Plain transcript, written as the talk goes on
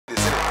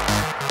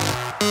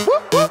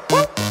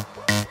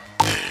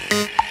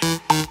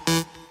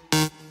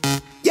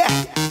Yeah.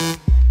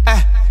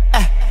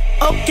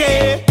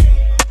 Okay.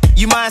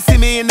 You might see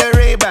me in the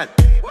Ray-Ban.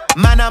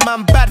 Man,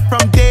 I'm bad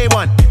from day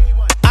one.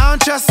 I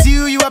don't trust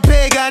you, you a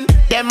pagan.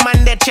 Them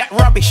man, they chat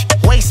rubbish,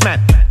 waste man.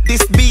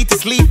 This beat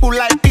is lethal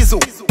like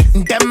Bizzle.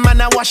 Them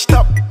man, I washed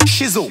up,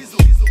 shizzle.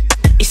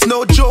 It's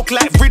no joke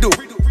like Riddle.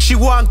 She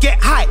won't get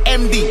high,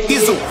 MD,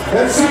 Dizzle.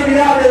 Let's see me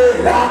out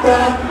there,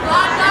 London.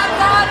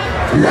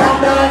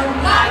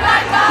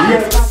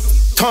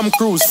 Tom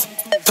Cruise,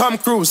 Tom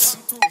Cruise.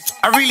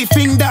 I really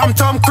think that I'm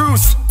Tom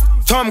Cruise.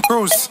 Tom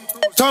Cruise,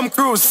 Tom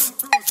Cruise.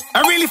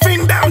 I really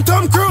think that I'm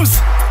Tom Cruise.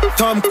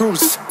 Tom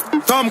Cruise,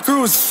 Tom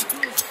Cruise.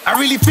 I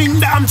really think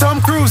that I'm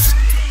Tom Cruise.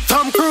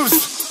 Tom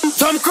Cruise,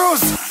 Tom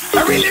Cruise.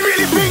 I really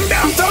think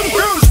that I'm Tom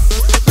Cruise.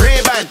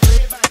 Ray-Ban,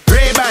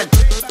 Ray-Ban.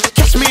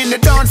 Catch me in the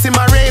dance in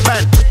my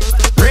Ray-Ban.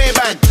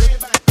 Ray-Ban,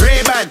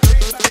 Ray-Ban.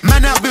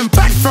 Man, I've been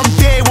back from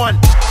day one.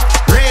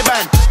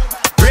 Ray-Ban,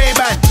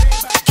 Ray-Ban.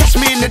 Catch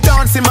me in the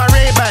dance in my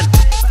Ray-Ban.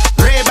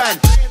 Ray-Ban,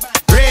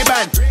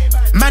 Ray-Ban.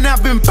 Man,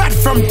 I've been back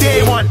from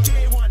day one.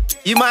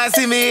 You might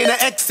see me in a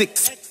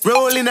X6,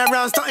 rolling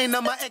around, starting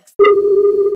on my X.